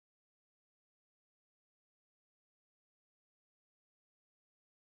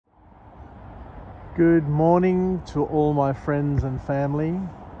Good morning to all my friends and family,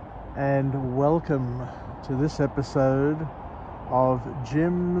 and welcome to this episode of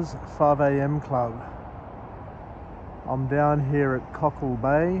Jim's 5am Club. I'm down here at Cockle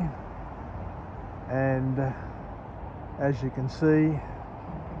Bay, and as you can see,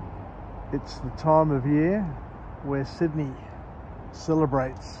 it's the time of year where Sydney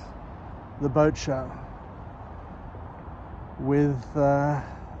celebrates the boat show with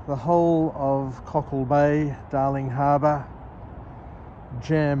the whole of Cockle Bay, Darling Harbour,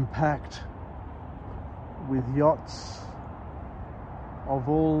 jam-packed with yachts of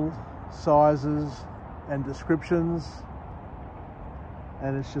all sizes and descriptions,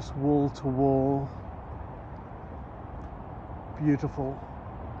 and it's just wall-to-wall, beautiful,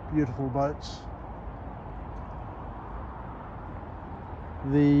 beautiful boats.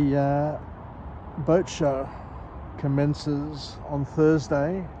 The boat show commences on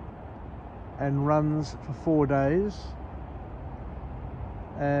Thursday and runs for 4 days,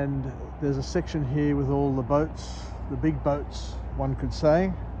 and there's a section here with all the boats, the big boats one could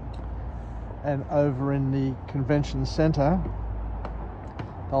say, and over in the convention centre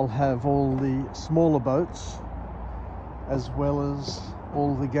they'll have all the smaller boats as well as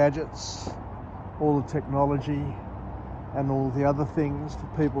all the gadgets, all the technology and all the other things for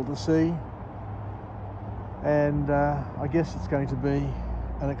people to see. And I guess it's going to be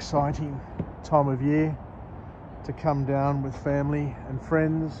an exciting time of year to come down with family and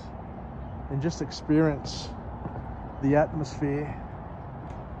friends and just experience the atmosphere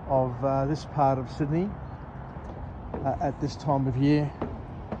of this part of Sydney at this time of year,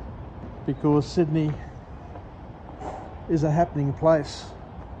 because Sydney is a happening place.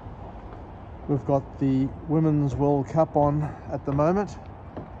 We've got the Women's World Cup on at the moment,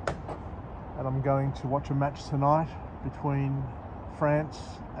 and I'm going to watch a match tonight between France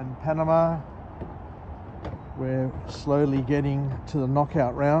and Panama. We're slowly getting to the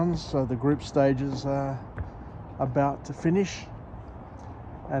knockout rounds, so the group stages are about to finish,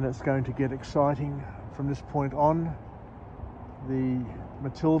 and it's going to get exciting from this point on. The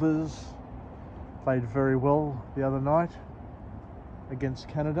Matildas played very well the other night against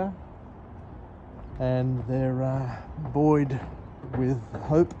Canada, and they're buoyed with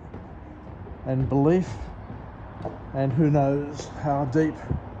hope and belief, and who knows how deep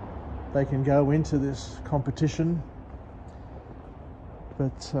they can go into this competition.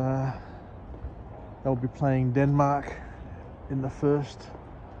 But they'll be playing Denmark in the first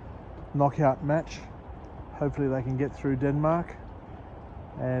knockout match. Hopefully they can get through Denmark,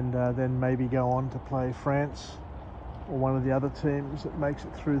 and then maybe go on to play France or one of the other teams that makes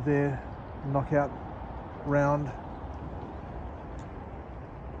it through their knockout round.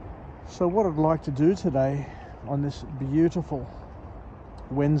 So what I'd like to do today on this beautiful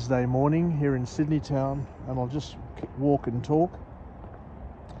Wednesday morning here in Sydney town, and I'll just walk and talk,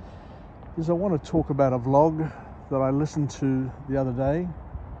 is I want to talk about a vlog that I listened to the other day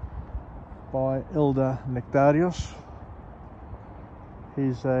by Geron Nektarios.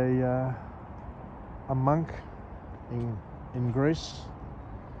 He's a monk in Greece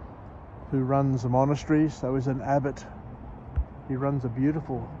who runs a monastery, so he's an abbot. He runs a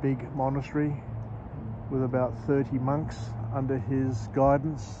beautiful big monastery with about 30 monks under his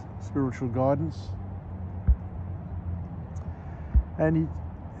guidance, spiritual guidance. And he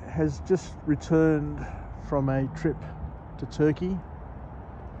has just returned from a trip to Turkey,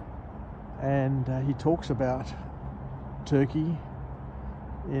 and he talks about Turkey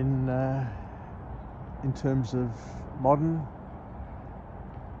in terms of modern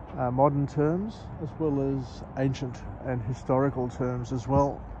terms, as well as ancient and historical terms as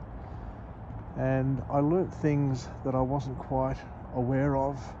well. And I learnt things that I wasn't quite aware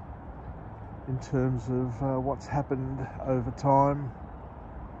of in terms of what's happened over time.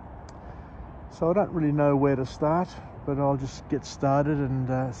 So I don't really know where to start, but I'll just get started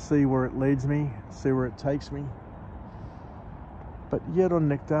and see where it leads me, see where it takes me. But Geron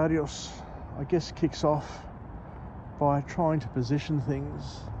Nektarios, I guess, kicks off by trying to position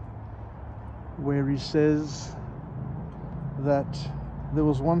things where he says that there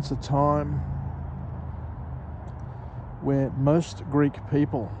was once a time where most Greek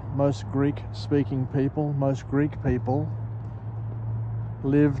people, most Greek-speaking people, most Greek people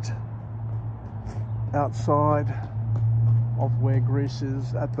lived outside of where Greece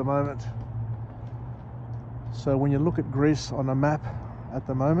is at the moment. So when you look at Greece on a map at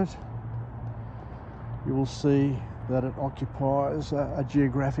the moment, you will see that it occupies a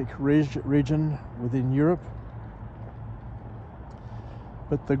geographic region within Europe.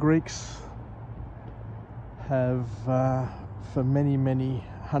 But the Greeks have, for many, many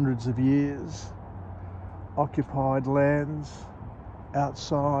hundreds of years, occupied lands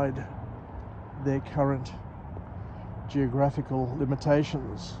outside their current geographical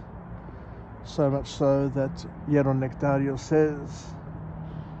limitations. So much so that Geron Nektarios says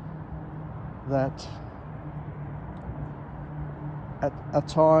that at a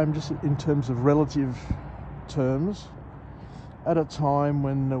time, just in terms of relative terms, at a time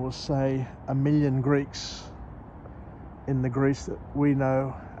when there was, say, 1 million Greeks in the Greece that we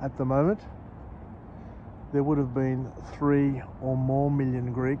know at the moment, there would have been 3 or more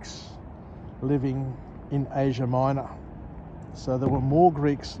million Greeks living in Asia Minor. So there were more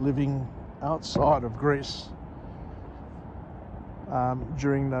Greeks living outside of Greece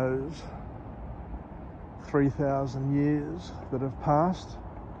during those 3,000 years that have passed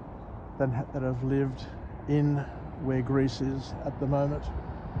than that have lived in where Greece is at the moment.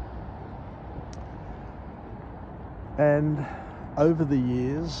 And over the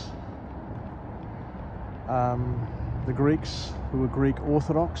years, the Greeks who were Greek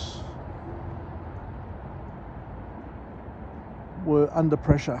Orthodox were under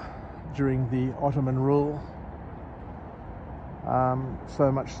pressure during the Ottoman rule,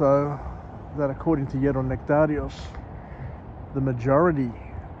 so much so that according to Geron Nektarios, the majority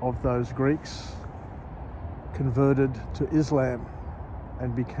of those Greeks converted to Islam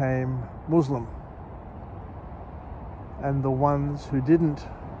and became Muslim. And the ones who didn't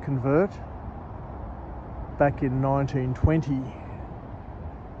convert, back in 1920,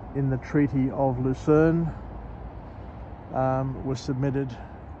 in the Treaty of Lucerne, were submitted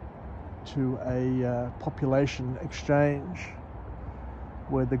to a population exchange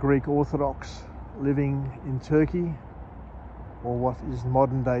where the Greek Orthodox living in Turkey, or what is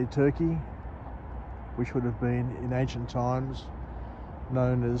modern-day Turkey, which would have been in ancient times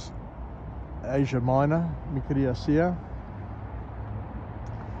known as Asia Minor, Mikriasia,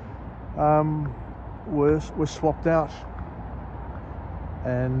 were swapped out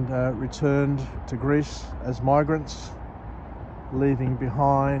and returned to Greece as migrants, leaving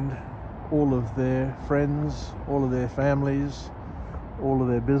behind all of their friends, all of their families, all of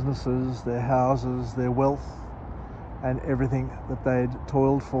their businesses, their houses, their wealth, and everything that they'd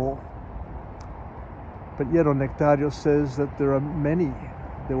toiled for. But Geron Nektarios says that there were many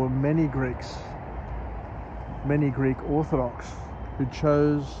Greeks, many Greek Orthodox, who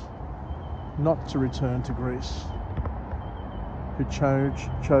chose not to return to Greece, who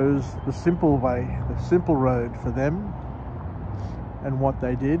chose the simple way, the simple road for them. And what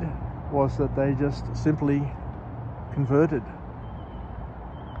they did was that they just simply converted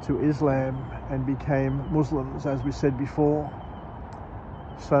to Islam and became Muslims, as we said before.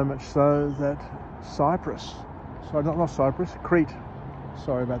 So much so that Crete,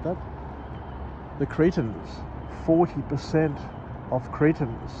 sorry about that, the Cretans, 40% of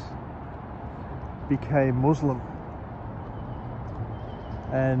Cretans became Muslim.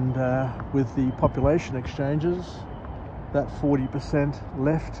 And with the population exchanges, that 40%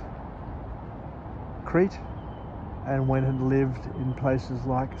 left Crete and went and lived in places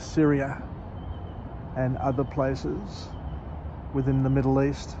like Syria and other places within the Middle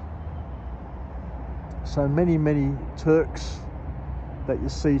East. So many Turks that you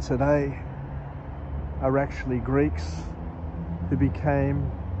see today are actually Greeks who became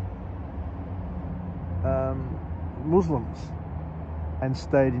Muslims and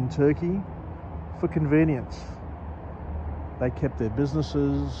stayed in Turkey for convenience. They kept their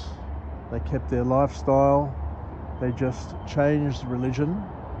businesses, they kept their lifestyle, they just changed religion.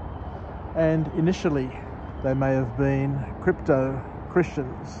 And initially they may have been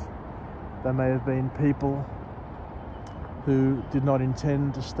crypto-Christians. They may have been people who did not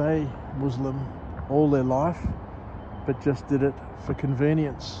intend to stay Muslim all their life, but just did it for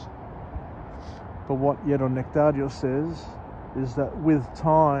convenience. But what Geron Nektarios says is that with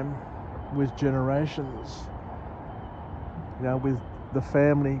time, with generations, with the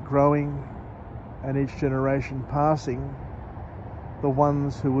family growing and each generation passing, the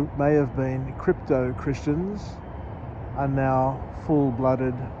ones who may have been crypto-Christians are now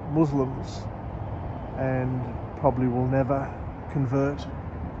full-blooded Muslims and probably will never convert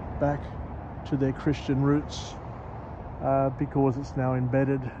back to their Christian roots because it's now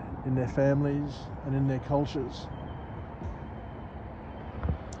embedded in their families and in their cultures.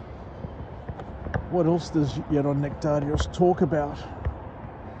 What else does Geron Nektarios talk about?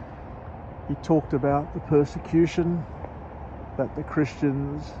 He talked about the persecution that the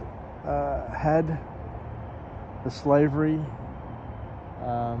Christians had, the slavery,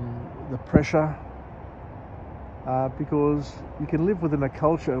 the pressure, because you can live within a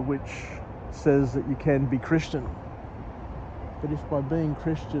culture which says that you can be Christian, but if by being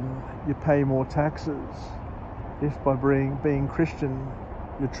Christian you pay more taxes, if by being Christian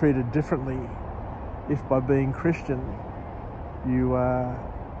you're treated differently, if by being Christian you are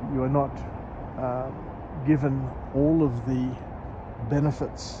not given all of the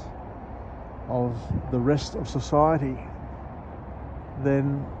benefits of the rest of society,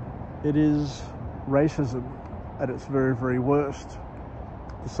 then it is racism at its very, very worst,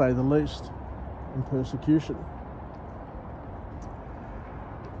 to say the least, and persecution.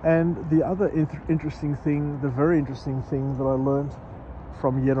 And the other interesting thing, the very interesting thing that I learned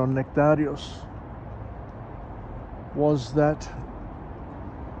from Geron Nektarios was that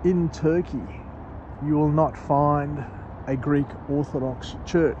in Turkey you will not find a Greek Orthodox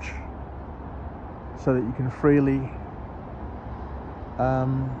church so that you can freely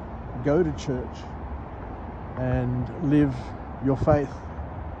go to church and live your faith.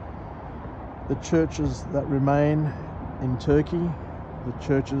 The churches that remain in Turkey, the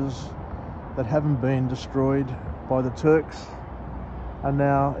churches that haven't been destroyed by the Turks, are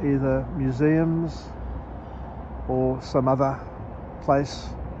now either museums or some other place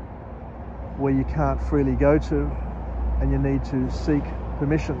where you can't freely go to and you need to seek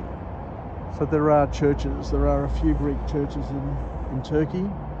permission. So there are a few Greek churches in Turkey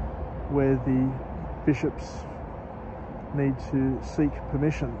where the bishops need to seek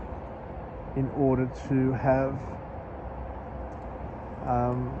permission in order to have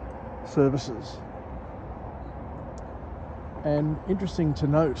services. And interesting to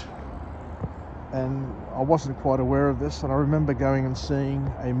note, and I wasn't quite aware of this, and I remember going and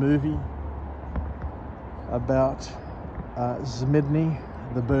seeing a movie about Zmedni,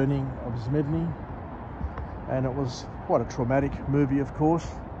 the burning of Zmedni, and it was quite a traumatic movie, of course.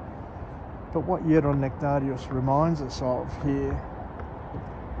 But what Geron Nektarios reminds us of here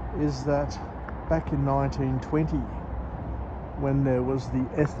is that back in 1920, when there was the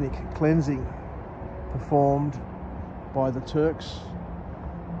ethnic cleansing performed by the Turks,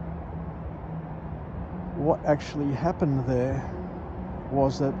 what actually happened there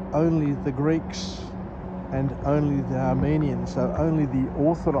was that only the Greeks and only the Armenians, so only the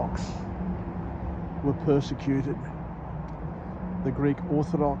Orthodox, were persecuted. The Greek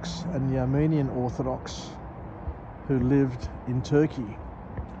Orthodox and the Armenian Orthodox who lived in Turkey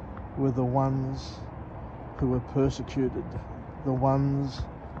were the ones who were persecuted, the ones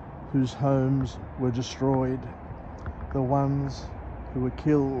whose homes were destroyed, the ones who were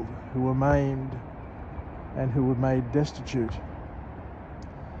killed, who were maimed, and who were made destitute.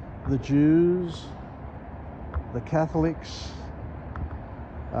 The Jews, the Catholics,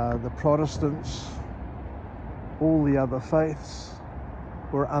 the Protestants, all the other faiths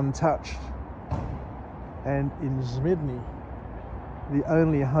were untouched. And in Zmedni, the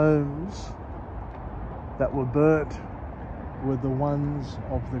only homes that were burnt were the ones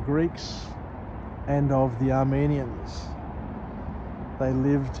of the Greeks and of the Armenians. They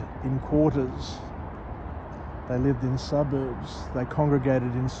lived in quarters, they lived in suburbs, they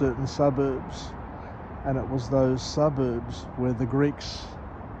congregated in certain suburbs, and it was those suburbs where the Greeks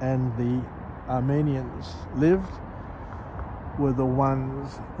and the Armenians lived were the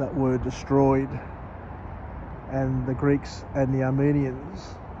ones that were destroyed, and the Greeks and the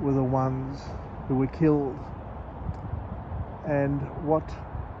Armenians were the ones who were killed. And what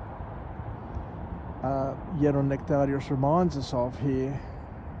Geron Nektarios reminds us of here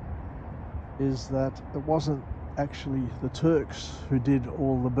is that it wasn't actually the Turks who did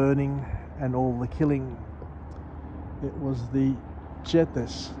all the burning and all the killing. It was the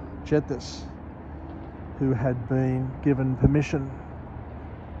Jetes who had been given permission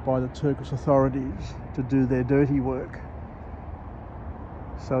by the Turkish authorities to do their dirty work.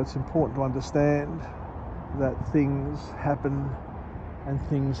 So it's important to understand that things happen, and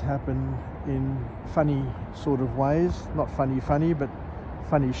things happen in funny sort of ways, not funny, but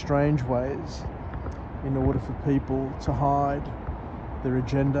funny, strange ways, in order for people to hide their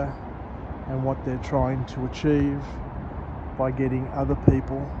agenda and what they're trying to achieve by getting other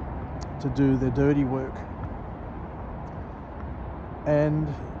people to do their dirty work. And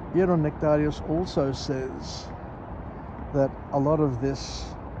Geron Nektarios also says that a lot of this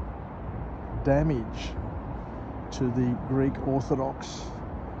damage to the Greek Orthodox,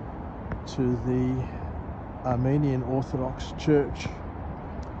 to the Armenian Orthodox Church,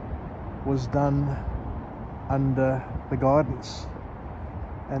 was done under the guidance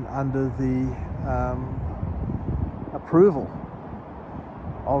and under the approval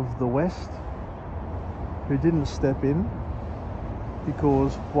of the West, who didn't step in,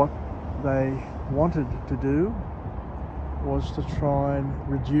 because what they wanted to do was to try and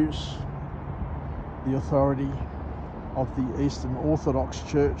reduce the authority of the Eastern Orthodox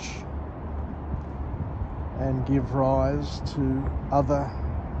Church and give rise to other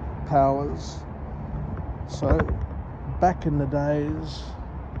powers. So back in the days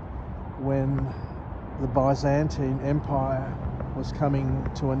when the Byzantine Empire was coming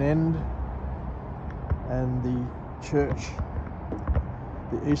to an end and the Church,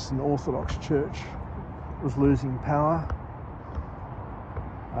 the Eastern Orthodox Church, was losing power,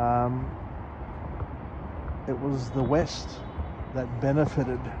 it was the West that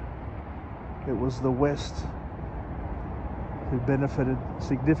benefited. It was the West who benefited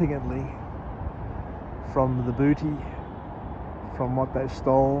significantly from the booty, from what they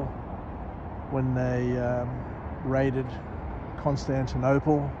stole when they raided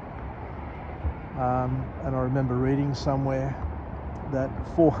Constantinople. And I remember reading somewhere that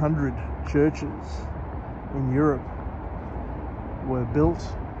 400 churches in Europe were built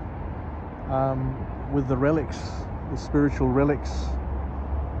with the relics, the spiritual relics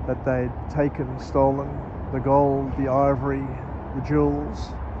that they'd taken, stolen, the gold, the ivory, the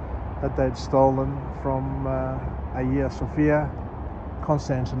jewels that they'd stolen from Hagia Sophia,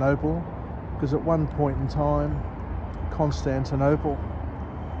 Constantinople, because at one point in time Constantinople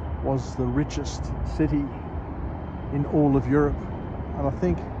was the richest city in all of Europe. And I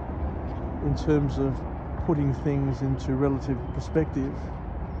think in terms of putting things into relative perspective,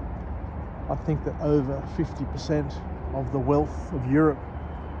 I think that over 50% of the wealth of Europe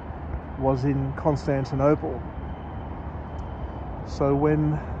was in Constantinople. So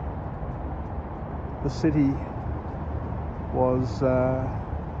when the city was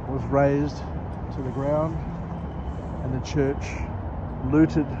razed to the ground and the church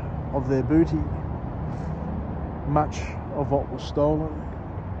looted of their booty, much of what was stolen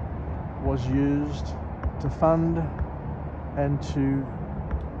was used to fund and to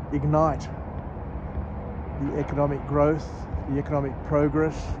ignite the economic growth, the economic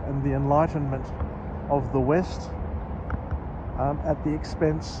progress and the enlightenment of the West at the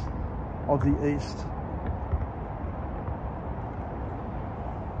expense of the East.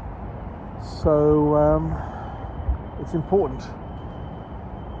 So it's important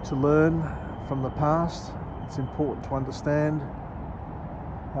to learn from the past. It's important to understand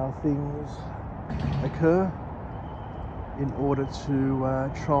how things occur in order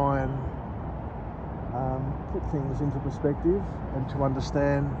to try and put things into perspective and to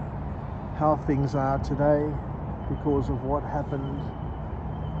understand how things are today because of what happened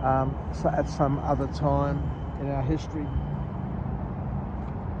at some other time in our history.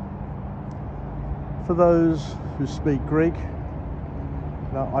 For those who speak Greek,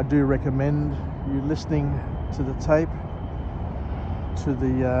 I do recommend you listening to the tape, to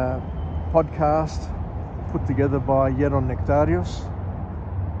the podcast put together by Geron Nektarios,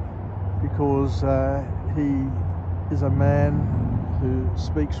 because he is a man who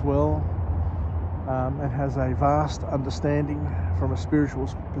speaks well and has a vast understanding from a spiritual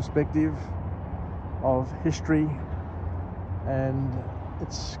perspective of history, and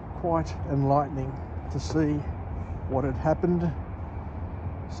it's quite enlightening to see what had happened.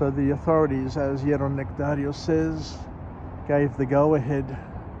 So the authorities, as Geron Nektarios says, gave the go-ahead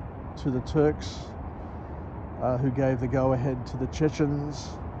to the Turks, who gave the go-ahead to the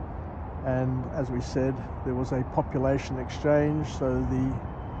Chechens, and as we said, there was a population exchange. So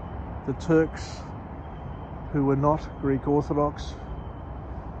the Turks who were not Greek Orthodox,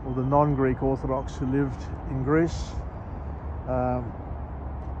 or the non-Greek Orthodox who lived in Greece,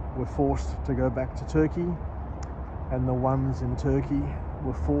 were forced to go back to Turkey, and the ones in Turkey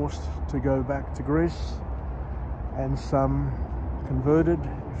were forced to go back to Greece, and some converted,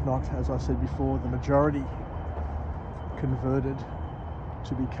 if not, as I said before, the majority converted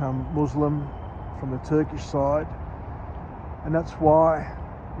to become Muslim from the Turkish side. And that's why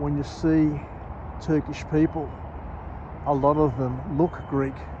when you see Turkish people, a lot of them look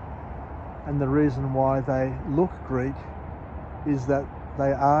Greek, and the reason why they look Greek is that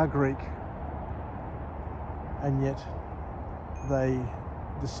they are Greek, and yet they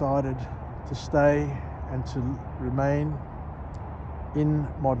decided to stay and to remain in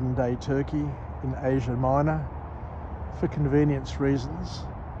modern day Turkey, in Asia Minor, for convenience reasons.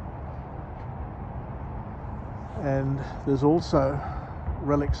 And there's also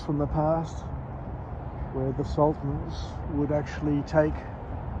relics from the past where the sultans would actually take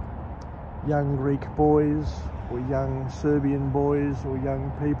young Greek boys or young Serbian boys or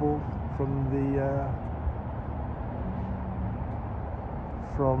young people from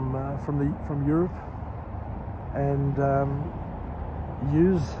Europe and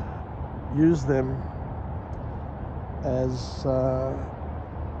use them as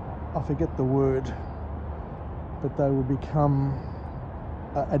I forget the word, but they would become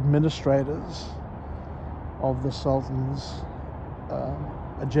administrators of the Sultan's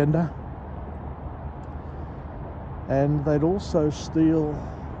agenda. And they'd also steal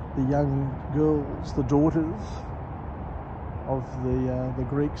the young girls, the daughters of the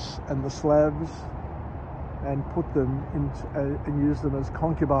Greeks and the Slavs, and put them into and use them as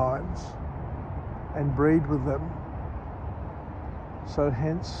concubines and breed with them. So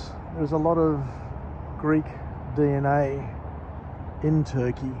hence there's a lot of Greek DNA in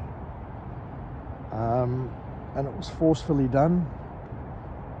Turkey, and it was forcefully done,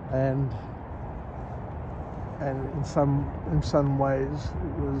 and in some ways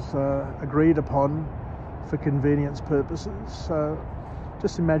it was agreed upon for convenience purposes. So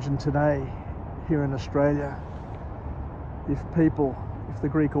just imagine today here in Australia, if the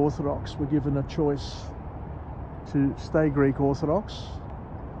Greek Orthodox were given a choice to stay Greek Orthodox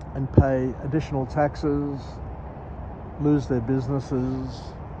and pay additional taxes, lose their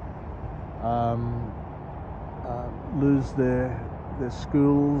businesses, lose their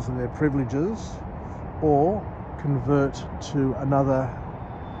schools and their privileges, or convert to another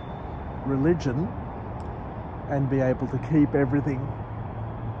religion and be able to keep everything,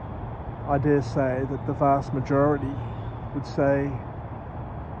 I dare say that the vast majority would say,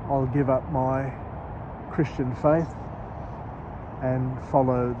 I'll give up my Christian faith and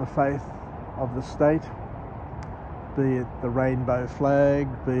follow the faith of the state, be it the rainbow flag,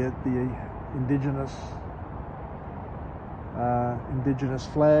 be it the indigenous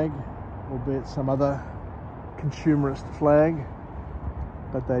flag, or be it some other consumerist flag,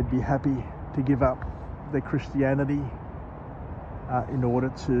 but they'd be happy to give up their Christianity in order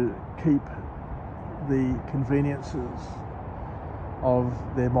to keep the conveniences of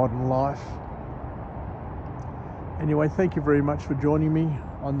their modern life. Anyway, thank you very much for joining me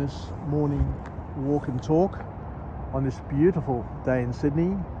on this morning walk and talk on this beautiful day in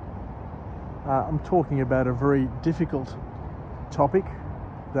Sydney. I'm talking about a very difficult topic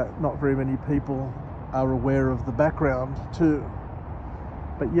that not very many people are aware of the background to.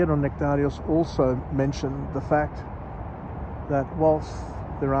 But Geron Nektarios also mentioned the fact that whilst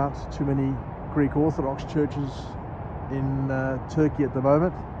there aren't too many Greek Orthodox churches in Turkey at the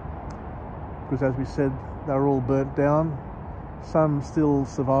moment, because as we said, they're all burnt down, some still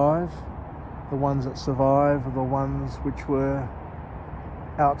survive. The ones that survive are the ones which were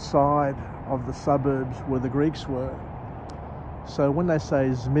outside of the suburbs where the Greeks were. So when they say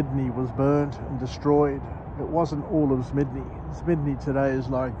Zmidni was burnt and destroyed, it wasn't all of Zmidni. Zmidni today is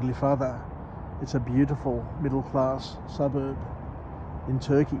like Glifada. It's a beautiful middle-class suburb in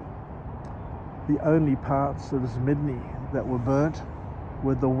Turkey. The only parts of Zmidni that were burnt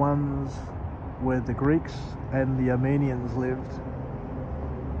were the ones where the Greeks and the Armenians lived.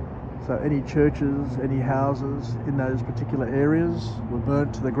 So any churches, any houses in those particular areas were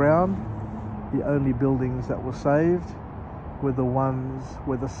burnt to the ground. The only buildings that were saved were the ones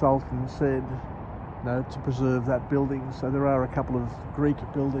where the Sultan said, no, to preserve that building. So there are a couple of Greek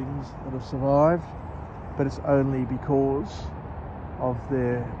buildings that have survived, but it's only because of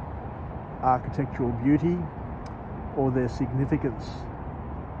their architectural beauty or their significance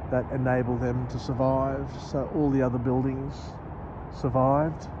that enable them to survive. So all the other buildings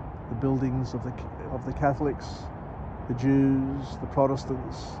survived. The buildings of the Catholics, the Jews, the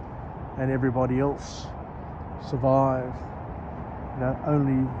Protestants, and everybody else survived.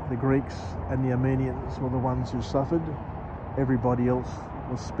 Only the Greeks and the Armenians were the ones who suffered. Everybody else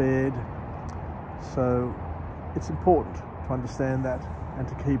was spared. So it's important to understand that and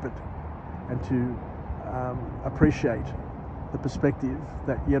to keep it and to appreciate the perspective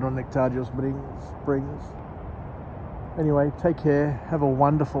that Geron Nektarios brings. Anyway, take care, have a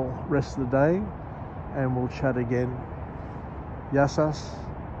wonderful rest of the day, and we'll chat again. Yassas,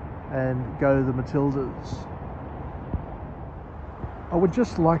 and go the Matildas. I would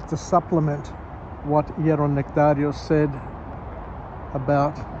just like to supplement what Geron Nektarios said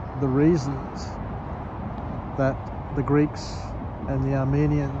about the reasons that the Greeks and the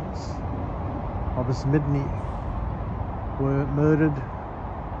Armenians of Zmidni were murdered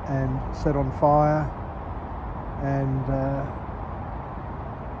and set on fire and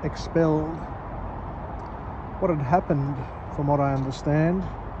expelled. What had happened, from what I understand,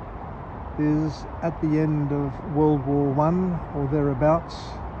 is at the end of World War I or thereabouts,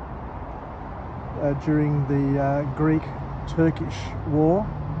 during the Greek-Turkish War,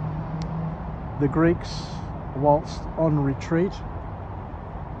 the Greeks, whilst on retreat,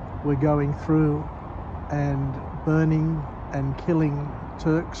 were going through and burning and killing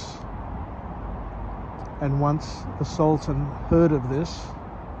Turks. And once the Sultan heard of this,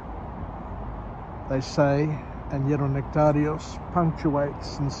 they say, and Geron Nektarios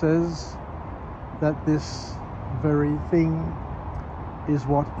punctuates and says, that this very thing is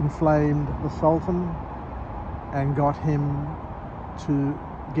what inflamed the Sultan and got him to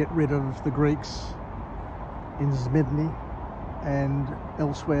get rid of the Greeks in Smyrna and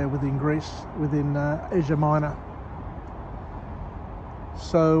elsewhere within Greece, within Asia Minor.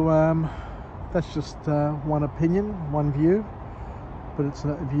 So that's just one opinion, one view, but it's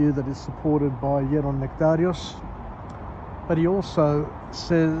a view that is supported by Geron Nektarios. But he also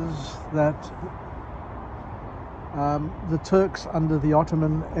says that the Turks under the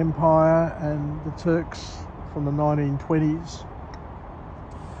Ottoman Empire and the Turks from the 1920s,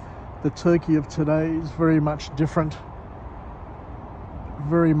 the Turkey of today is very much different,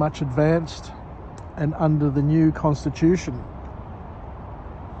 very much advanced, and under the new constitution,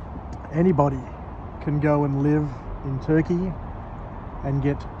 anybody can go and live in Turkey and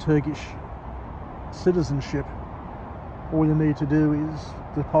get Turkish citizenship. All you need to do is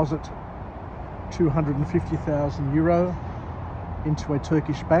deposit 250,000 euro into a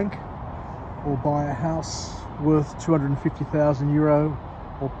Turkish bank, or buy a house worth 250,000 euro,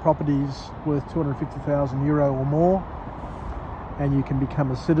 or properties worth 250,000 euro or more, and you can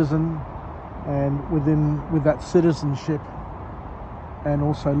become a citizen. And with that citizenship and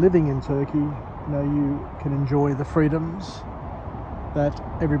also living in Turkey, you can enjoy the freedoms that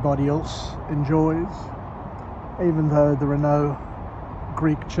everybody else enjoys. Even though there are no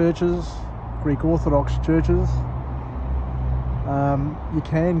Greek churches, Greek Orthodox churches, you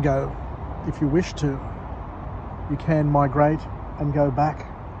can go, if you wish to, you can migrate and go back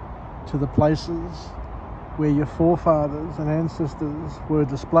to the places where your forefathers and ancestors were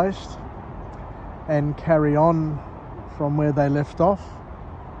displaced and carry on from where they left off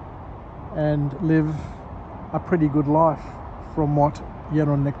and live a pretty good life, from what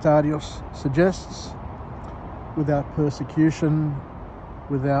Geron Nektarios suggests, without persecution,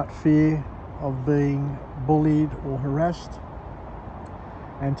 without fear of being bullied or harassed,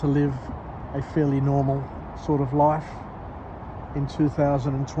 and to live a fairly normal sort of life in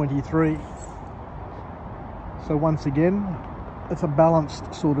 2023. So once again, it's a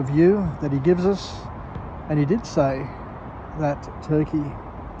balanced sort of view that he gives us, and he did say that Turkey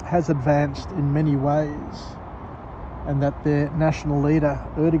has advanced in many ways, and that their national leader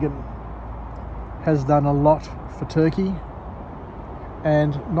Erdogan has done a lot for Turkey,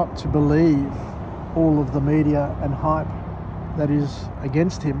 and not to believe all of the media and hype that is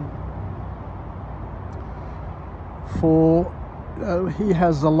against him. For he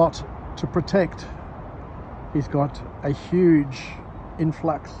has a lot to protect. He's got a huge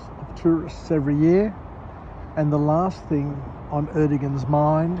influx of tourists every year, and the last thing on Erdogan's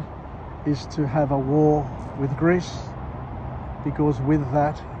mind is to have a war with Greece, because with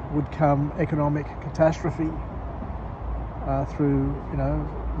that would come economic catastrophe through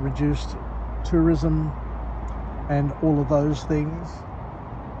reduced tourism and all of those things.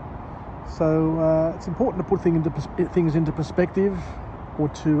 So it's important to put things into perspective, or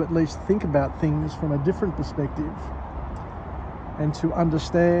to at least think about things from a different perspective, and to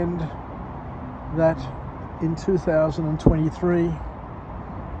understand that in 2023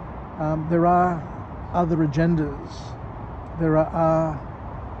 there are other agendas, there are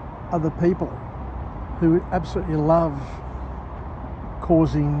other people who absolutely love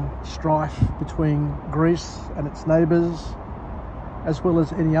causing strife between Greece and its neighbours, as well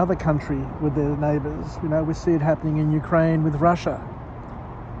as any other country with their neighbours. We see it happening in Ukraine with Russia,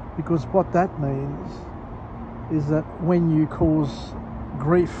 because what that means is that when you cause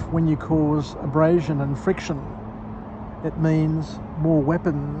grief, when you cause abrasion and friction, it means more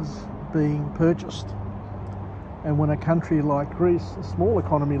weapons being purchased. And when a country like Greece, a small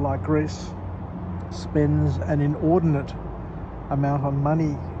economy like Greece, spends an inordinate amount of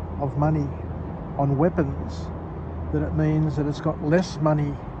money on weapons, then it means that it's got less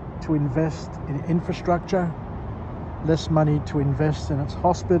money to invest in infrastructure, less money to invest in its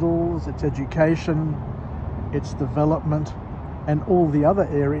hospitals, its education, its development, and all the other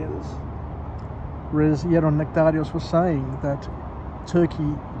areas. Whereas Geron Nektarios was saying that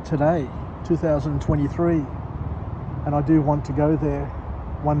Turkey today, 2023, and I do want to go there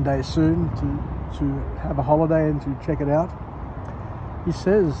one day soon to have a holiday and to check it out. He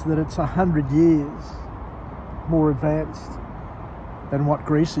says that it's 100 years more advanced than what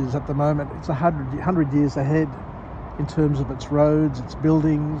Greece is at the moment. It's 100 years ahead in terms of its roads, its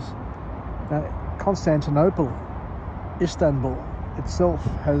buildings. Constantinople, Istanbul itself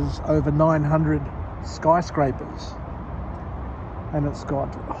has over 900 skyscrapers, and it's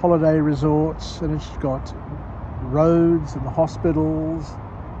got holiday resorts, and it's got roads and hospitals,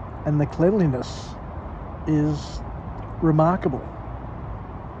 and the cleanliness is remarkable.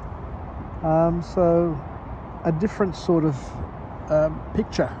 So a different sort of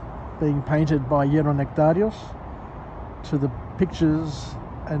picture being painted by Geron Nektarios to the pictures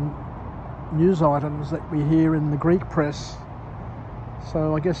and news items that we hear in the Greek press.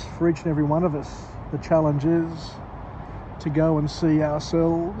 So I guess for each and every one of us, the challenge is to go and see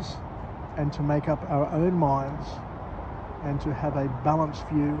ourselves and to make up our own minds and to have a balanced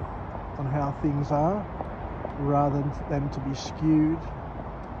view on how things are, rather than to be skewed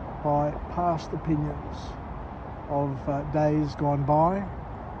by past opinions of days gone by,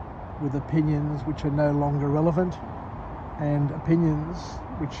 with opinions which are no longer relevant and opinions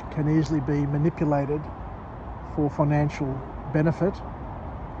which can easily be manipulated for financial benefit,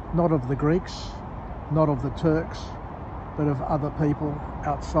 not of the Greeks, not of the Turks, but of other people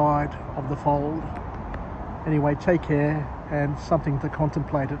outside of the fold. Anyway, take care, and something to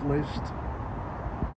contemplate at least.